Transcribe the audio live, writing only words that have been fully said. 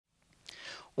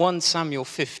1 Samuel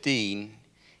 15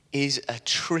 is a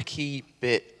tricky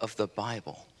bit of the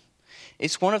Bible.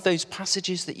 It's one of those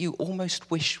passages that you almost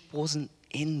wish wasn't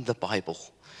in the Bible.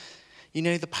 You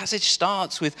know, the passage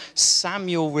starts with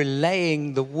Samuel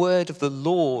relaying the word of the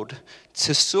Lord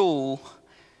to Saul,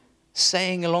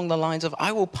 saying along the lines of,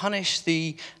 I will punish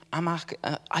the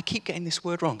I keep getting this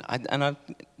word wrong,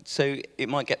 so it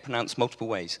might get pronounced multiple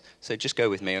ways. So just go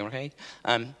with me, okay?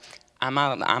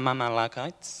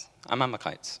 Amalekites.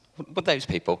 But those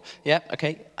people, yeah,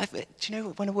 okay. Do you know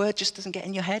when a word just doesn't get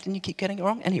in your head and you keep getting it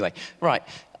wrong? Anyway, right.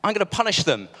 I'm going to punish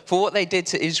them for what they did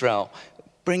to Israel.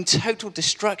 Bring total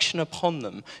destruction upon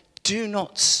them. Do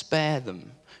not spare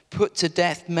them. Put to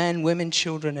death men, women,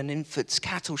 children, and infants,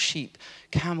 cattle, sheep,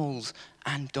 camels,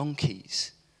 and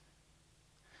donkeys.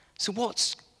 So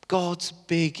what's God's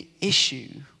big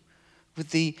issue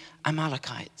with the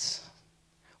Amalekites?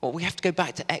 Well, we have to go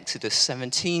back to Exodus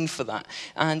 17 for that.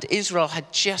 And Israel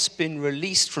had just been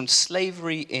released from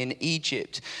slavery in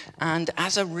Egypt. And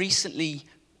as a recently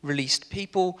released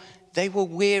people, they were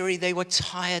weary, they were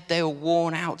tired, they were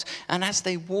worn out. And as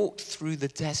they walked through the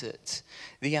desert,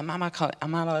 the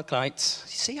Amalekites,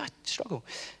 you see, I struggle,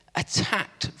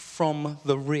 attacked from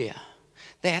the rear.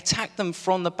 They attacked them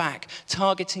from the back,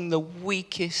 targeting the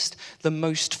weakest, the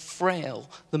most frail,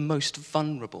 the most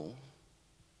vulnerable.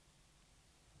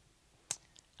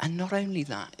 And not only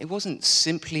that, it wasn't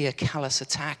simply a callous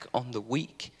attack on the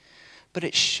weak, but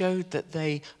it showed that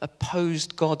they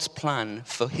opposed God's plan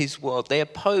for his world. They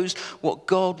opposed what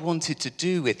God wanted to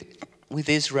do with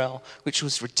Israel, which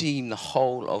was redeem the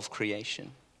whole of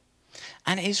creation.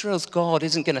 And Israel's God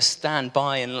isn't going to stand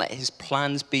by and let his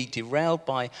plans be derailed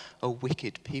by a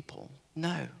wicked people.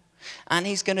 No. And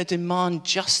he's going to demand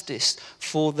justice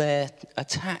for their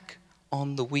attack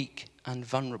on the weak and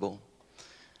vulnerable.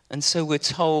 And so we're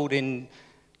told in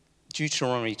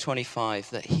Deuteronomy 25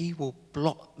 that he will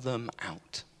blot them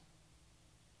out.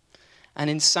 And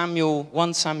in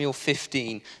 1 Samuel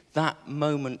 15, that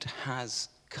moment has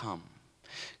come.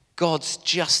 God's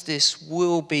justice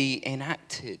will be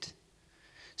enacted.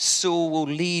 Saul will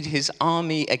lead his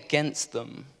army against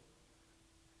them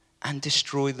and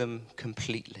destroy them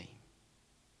completely.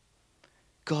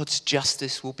 God's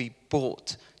justice will be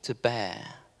brought to bear,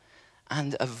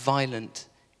 and a violent,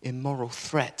 immoral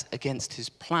threat against his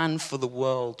plan for the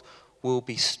world will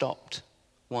be stopped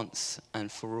once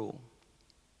and for all.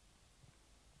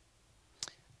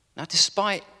 Now,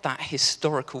 despite that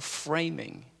historical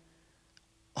framing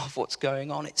of what's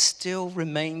going on, it still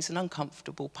remains an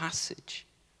uncomfortable passage.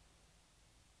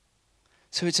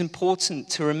 So it's important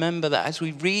to remember that as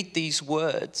we read these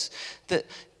words, that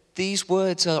these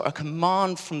words are a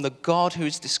command from the God who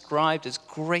is described as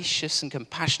gracious and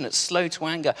compassionate, slow to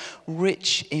anger,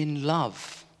 rich in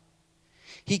love.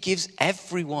 He gives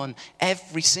everyone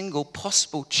every single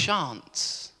possible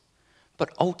chance, but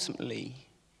ultimately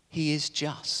he is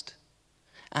just,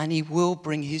 and he will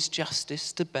bring his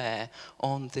justice to bear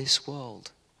on this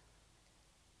world.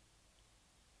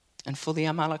 And for the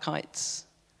Amalekites,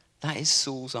 that is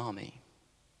Saul's army.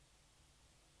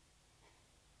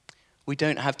 We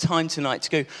don't have time tonight to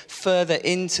go further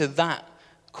into that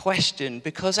question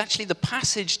because actually the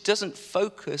passage doesn't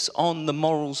focus on the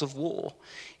morals of war.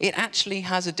 It actually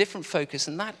has a different focus,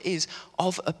 and that is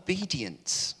of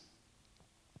obedience.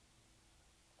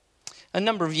 A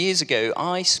number of years ago,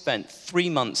 I spent 3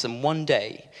 months and 1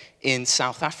 day in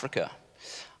South Africa.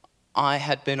 I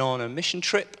had been on a mission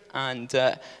trip, and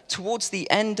towards the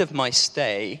end of my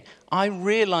stay, I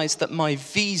realized that my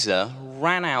visa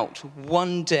ran out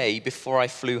 1 day before I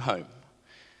flew home.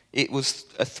 It was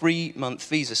a 3-month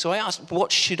visa. So I asked,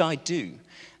 what should I do?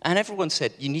 And everyone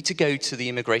said, you need to go to the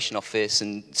immigration office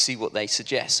and see what they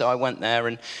suggest. So I went there,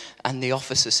 and the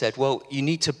officer said, well, you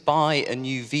need to buy a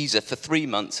new visa for 3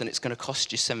 months, and it's going to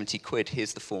cost you 70 quid.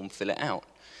 Here's the form, fill it out.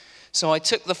 So I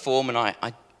took the form, and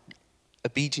I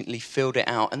obediently filled it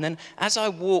out. And then as I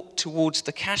walked towards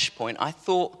the cash point, I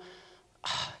thought,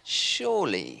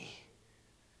 surely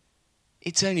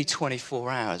it's only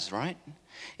 24 hours, right?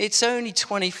 It's only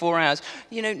 24 hours.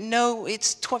 No,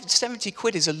 70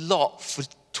 quid is a lot for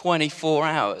 24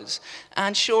 hours.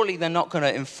 And surely they're not going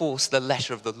to enforce the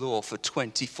letter of the law for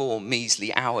 24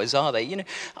 measly hours, are they?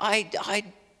 I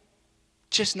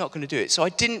just not going to do it. So I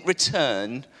didn't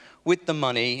return with the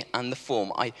money and the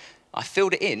form. I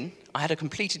filled it in. I had a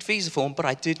completed visa form, but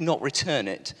I did not return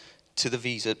it to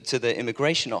the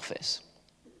immigration office.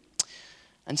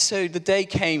 And so the day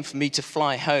came for me to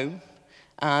fly home,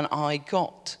 and I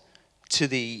got to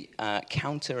the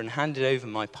counter and handed over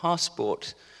my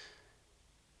passport.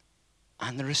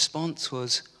 And the response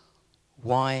was,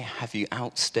 why have you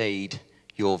outstayed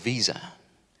your visa?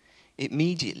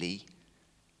 Immediately,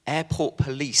 airport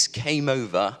police came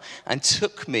over and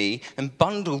took me and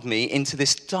bundled me into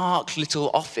this dark little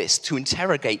office to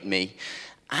interrogate me.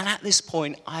 And at this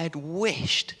point, I had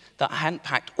wished that I hadn't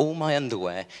packed all my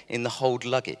underwear in the hold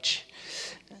luggage.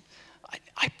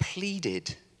 I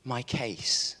pleaded my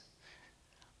case.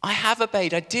 I have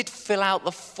obeyed. I did fill out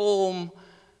the form,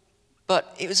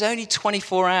 but it was only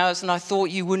 24 hours, and I thought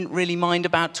you wouldn't really mind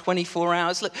about 24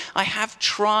 hours. Look, I have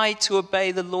tried to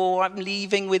obey the law. I'm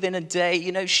leaving within a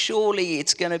day. Surely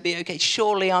it's going to be okay.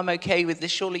 Surely I'm okay with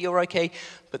this. Surely you're okay.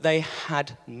 But they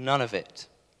had none of it.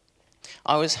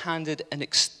 I was handed an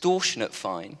extortionate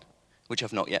fine, which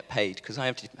I've not yet paid because I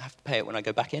have to pay it when I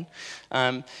go back in.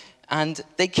 And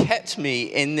they kept me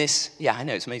in this, I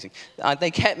know, it's amazing. They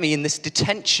kept me in this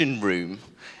detention room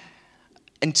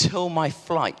until my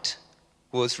flight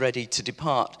was ready to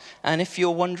depart. And if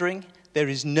you're wondering, there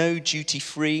is no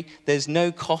duty-free, there's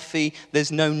no coffee,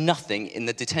 there's no nothing in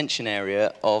the detention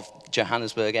area of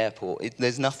Johannesburg Airport.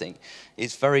 There's nothing.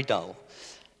 It's very dull.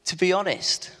 To be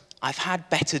honest, I've had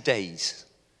better days.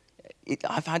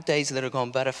 I've had days that have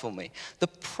gone better for me. The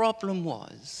problem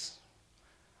was,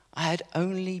 I had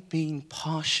only been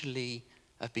partially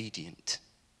obedient.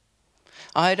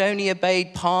 I had only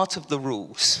obeyed part of the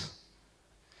rules.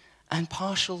 And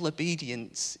partial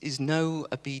obedience is no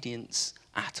obedience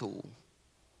at all.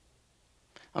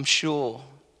 I'm sure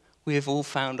we have all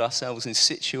found ourselves in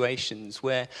situations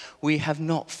where we have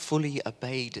not fully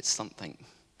obeyed at something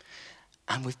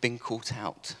and we've been caught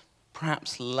out,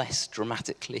 perhaps less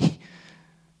dramatically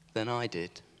than I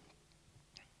did.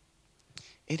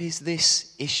 It is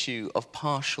this issue of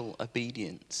partial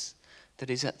obedience that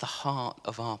is at the heart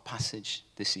of our passage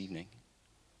this evening.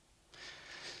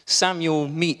 Samuel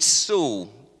meets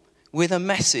Saul with a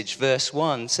message, verse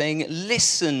 1, saying,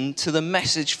 listen to the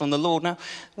message from the Lord. Now,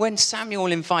 when Samuel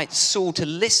invites Saul to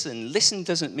listen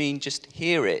doesn't mean just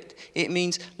hear it. It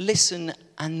means listen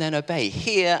and then obey.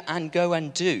 Hear and go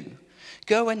and do.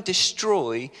 Go and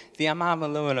destroy the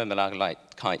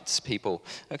Amalekites people,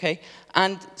 okay?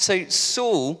 And so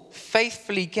Saul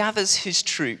faithfully gathers his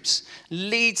troops,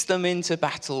 leads them into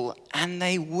battle, and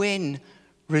they win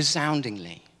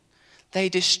resoundingly. They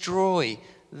destroy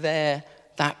that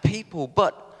people,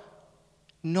 but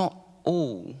not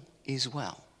all is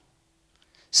well.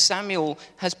 Samuel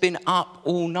has been up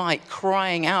all night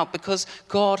crying out because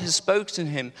God has spoken to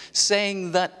him,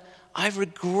 saying that I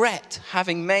regret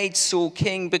having made Saul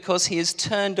king because he has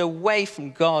turned away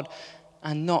from God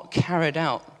and not carried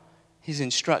out his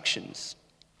instructions.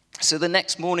 So the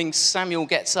next morning, Samuel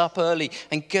gets up early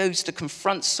and goes to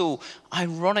confront Saul,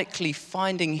 ironically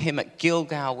finding him at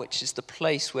Gilgal, which is the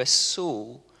place where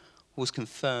Saul was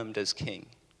confirmed as king.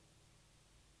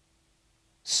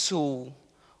 Saul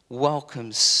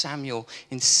welcomes Samuel,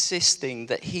 insisting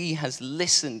that he has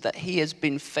listened, that he has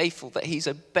been faithful, that he's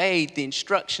obeyed the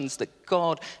instructions that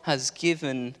God has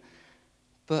given.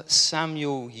 But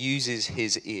Samuel uses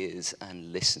his ears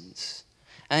and listens.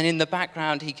 And in the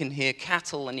background, he can hear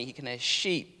cattle and he can hear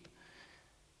sheep.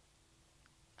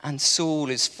 And Saul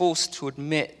is forced to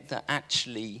admit that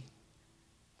actually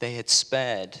they had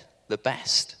spared the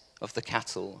best of the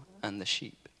cattle and the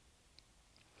sheep.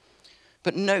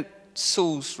 But note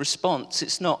Saul's response.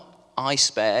 It's not I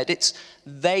spared, it's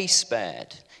they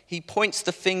spared. He points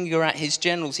the finger at his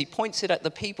generals. He points it at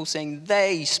the people saying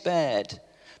they spared,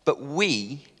 but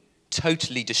we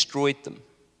totally destroyed them.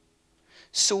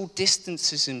 Saul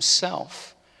distances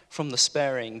himself from the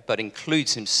sparing, but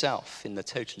includes himself in the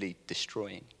totally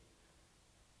destroying.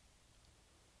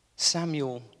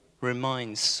 Samuel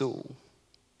reminds Saul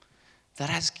that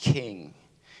as king,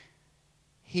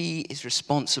 he is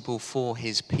responsible for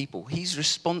his people. He's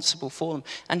responsible for them,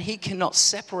 and he cannot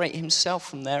separate himself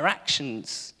from their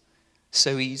actions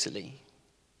so easily.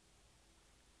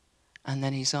 And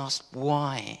then he's asked,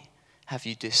 why have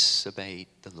you disobeyed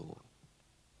the Lord?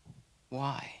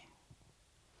 Why?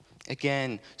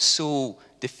 Again, Saul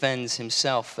defends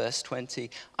himself, verse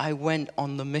 20. I went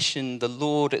on the mission the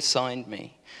Lord assigned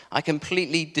me. I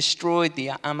completely destroyed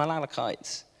the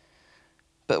Amalekites.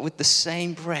 But with the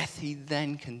same breath, he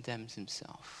then condemns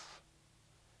himself.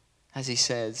 As he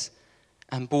says,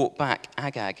 and brought back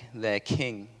Agag, their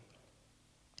king.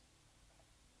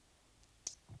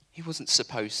 He wasn't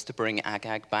supposed to bring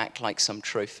Agag back like some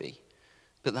trophy,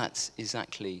 but that's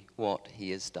exactly what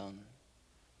he has done.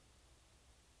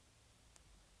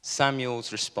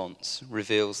 Samuel's response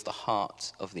reveals the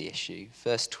heart of the issue.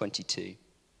 Verse 22.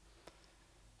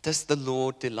 Does the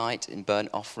Lord delight in burnt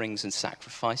offerings and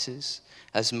sacrifices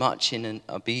as much in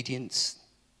obedience,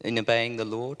 in obeying the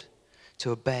Lord? To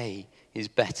obey is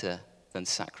better than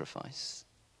sacrifice.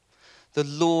 The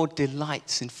Lord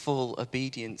delights in full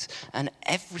obedience, and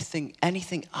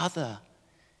anything other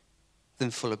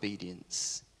than full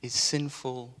obedience is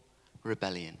sinful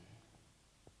rebellion.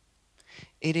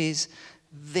 It is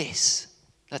this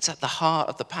that's at the heart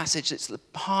of the passage. It's the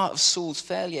heart of Saul's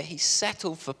failure. He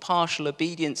settled for partial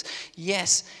obedience.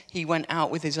 Yes, he went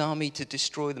out with his army to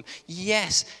destroy them.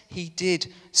 Yes, he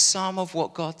did some of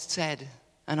what God said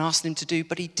and asked him to do,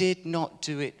 but he did not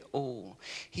do it all.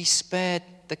 He spared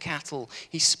the cattle.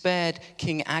 He spared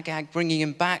King Agag, bringing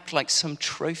him back like some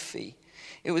trophy.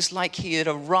 It was like he had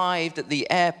arrived at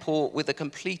the airport with a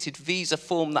completed visa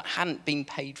form that hadn't been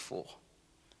paid for.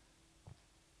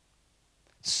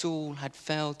 Saul had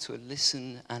failed to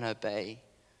listen and obey.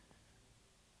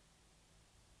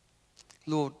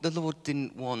 The Lord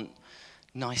didn't want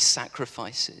nice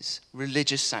sacrifices,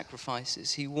 religious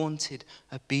sacrifices. He wanted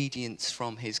obedience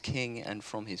from his king and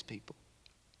from his people.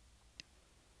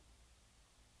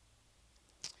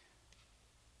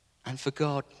 And for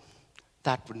God,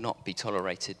 that would not be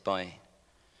tolerated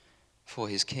for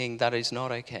his king. That is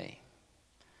not okay.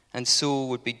 And Saul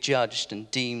would be judged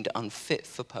and deemed unfit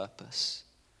for purpose.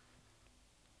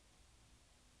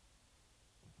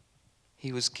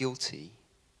 He was guilty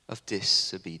of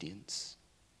disobedience.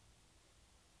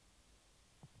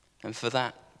 And for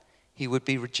that, he would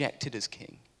be rejected as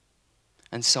king,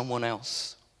 and someone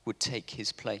else would take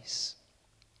his place.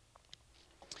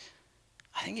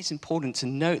 I think it's important to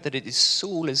note that it is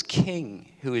Saul as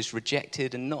king who is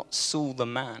rejected and not Saul the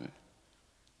man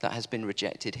that has been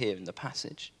rejected here in the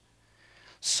passage.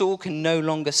 Saul can no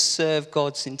longer serve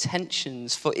God's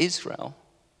intentions for Israel.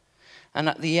 And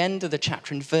at the end of the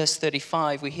chapter, in verse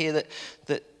 35, we hear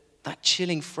that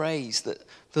chilling phrase that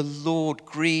the Lord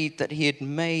grieved that he had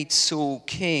made Saul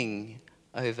king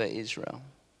over Israel.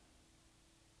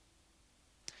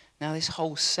 Now, this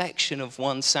whole section of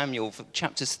 1 Samuel,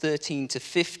 chapters 13 to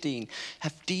 15,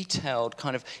 have detailed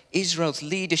kind of Israel's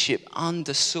leadership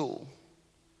under Saul.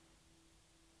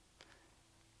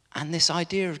 And this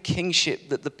idea of kingship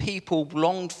that the people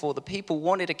longed for, the people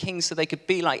wanted a king so they could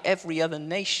be like every other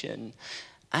nation.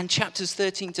 And chapters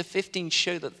 13 to 15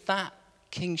 show that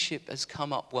kingship has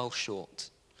come up well short.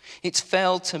 It's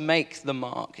failed to make the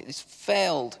mark. It's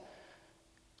failed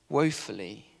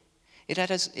woefully. It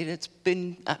has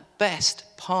been at best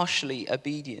partially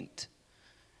obedient,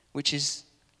 which is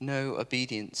no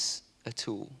obedience at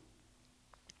all.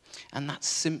 And that's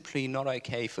simply not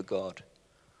okay for God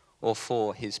or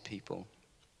for his people.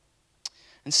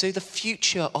 And so the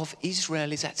future of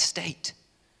Israel is at stake.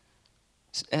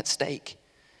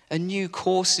 A new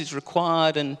course is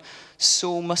required, and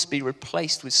Saul must be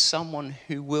replaced with someone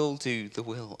who will do the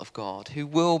will of God, who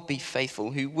will be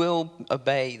faithful, who will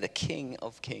obey the King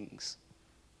of Kings.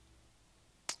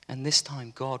 And this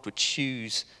time God would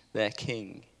choose their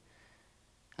king.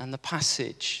 And the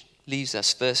passage leaves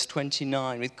us, verse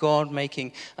 29, with God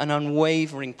making an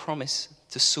unwavering promise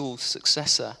to Saul's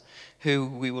successor, who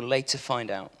we will later find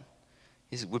out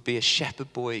would be a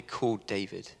shepherd boy called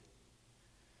David,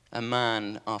 a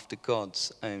man after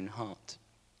God's own heart.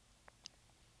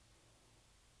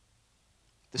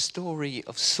 The story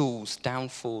of Saul's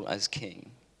downfall as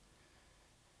king,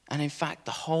 and in fact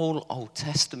the whole Old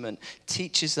Testament,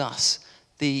 teaches us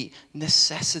the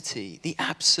necessity, the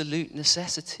absolute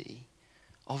necessity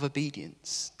of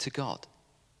obedience to God.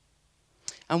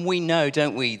 And we know,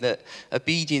 don't we, that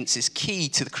obedience is key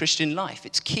to the Christian life.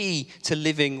 It's key to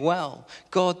living well.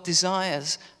 God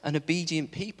desires an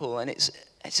obedient people, and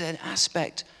it's an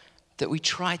aspect that we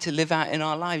try to live out in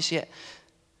our lives, yet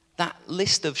that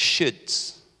list of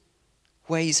shoulds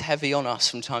weighs heavy on us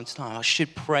from time to time. I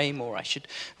should pray more. I should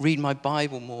read my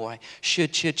Bible more. I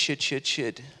should.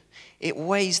 It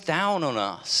weighs down on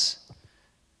us.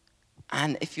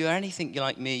 And if you're anything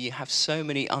like me, you have so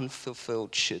many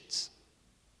unfulfilled shoulds.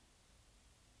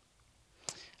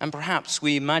 And perhaps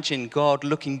we imagine God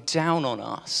looking down on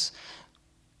us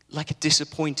like a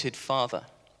disappointed father,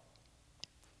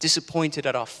 disappointed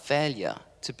at our failure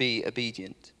to be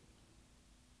obedient.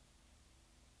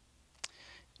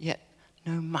 Yet,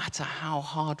 no matter how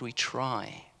hard we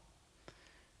try,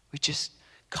 we just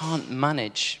can't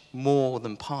manage more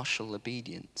than partial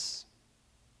obedience.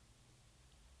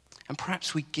 And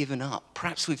perhaps we've given up.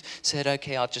 Perhaps we've said,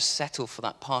 okay, I'll just settle for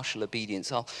that partial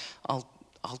obedience.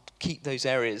 I'll keep those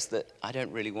areas that I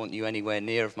don't really want you anywhere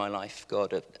near of my life,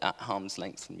 God, at arm's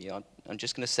length from you. I'm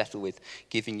just going to settle with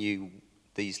giving you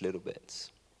these little bits.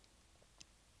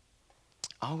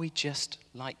 Are we just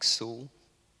like Saul?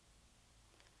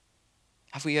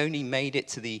 Have we only made it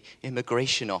to the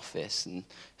immigration office and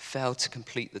failed to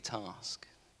complete the task?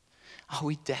 Are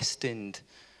we destined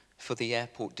for the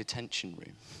airport detention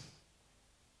room?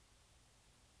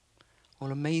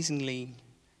 Well, amazingly,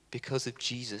 because of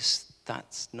Jesus,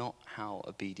 that's not how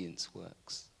obedience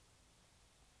works.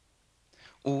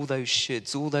 All those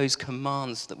shoulds, all those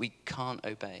commands that we can't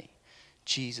obey,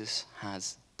 Jesus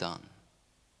has done.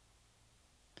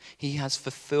 He has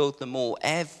fulfilled them all,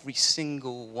 every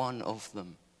single one of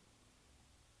them,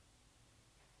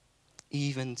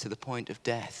 even to the point of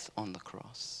death on the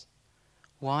cross.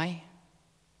 Why?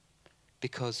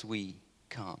 Because we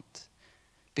can't.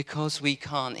 Because we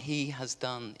can't, he has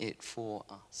done it for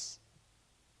us.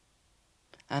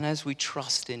 And as we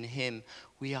trust in him,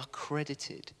 we are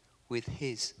credited with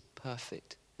his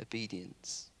perfect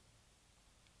obedience.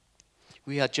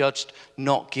 We are judged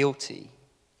not guilty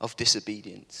of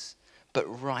disobedience,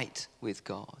 but right with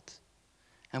God.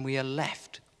 And we are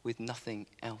left with nothing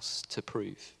else to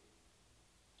prove.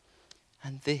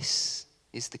 And this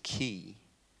is the key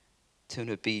to an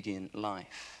obedient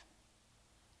life.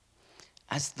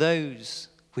 As those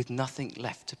with nothing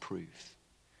left to prove,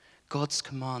 God's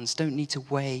commands don't need to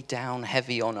weigh down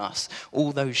heavy on us,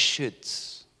 all those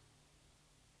shoulds,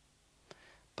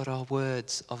 but are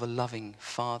words of a loving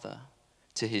Father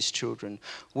to his children,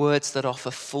 words that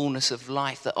offer fullness of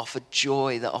life, that offer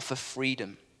joy, that offer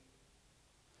freedom.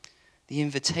 The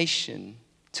invitation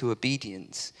to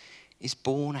obedience is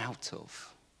born out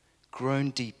of,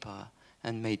 grown deeper,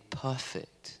 and made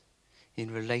perfect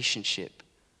in relationship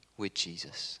with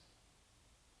Jesus.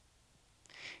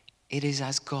 It is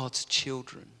as God's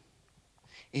children,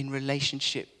 in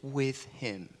relationship with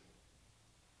him,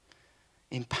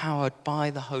 empowered by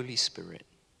the Holy Spirit,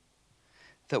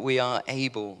 that we are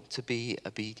able to be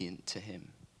obedient to him.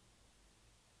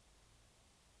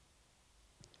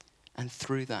 And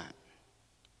through that,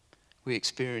 we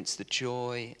experience the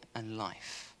joy and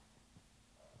life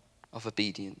of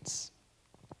obedience.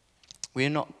 We are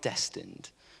not destined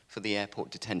for the airport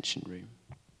detention room.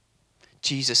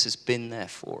 Jesus has been there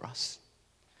for us.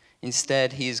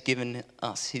 Instead, he has given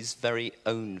us his very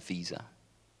own visa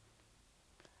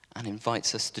and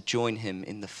invites us to join him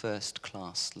in the first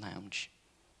class lounge.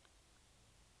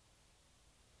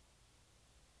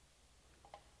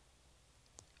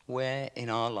 Where in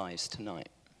our lives tonight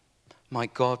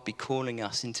might God be calling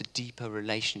us into deeper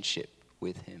relationship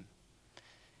with him,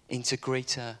 into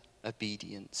greater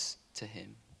obedience to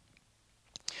him?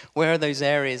 Where are those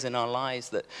areas in our lives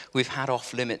that we've had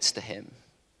off limits to him,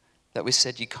 that we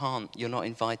said you can't, you're not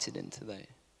invited into those?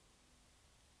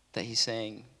 That he's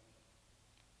saying,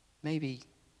 maybe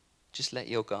just let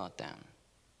your guard down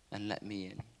and let me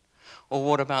in. Or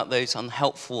what about those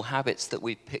unhelpful habits that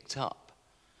we've picked up?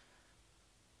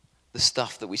 The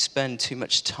stuff that we spend too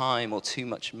much time or too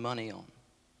much money on?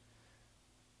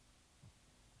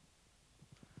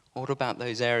 What about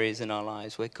those areas in our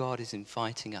lives where God is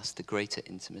inviting us to greater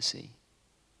intimacy?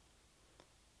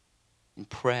 In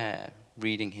prayer,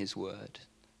 reading his word,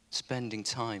 spending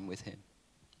time with him.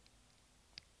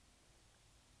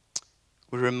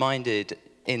 We're reminded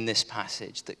in this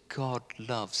passage that God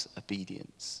loves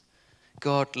obedience.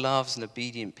 God loves an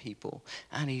obedient people,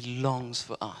 and he longs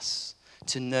for us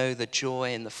to know the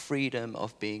joy and the freedom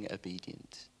of being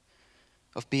obedient,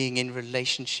 of being in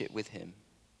relationship with him.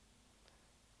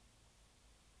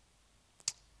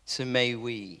 So may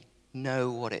we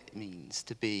know what it means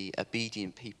to be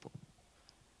obedient people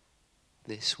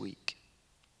this week,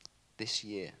 this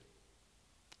year,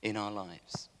 in our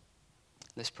lives.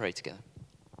 Let's pray together.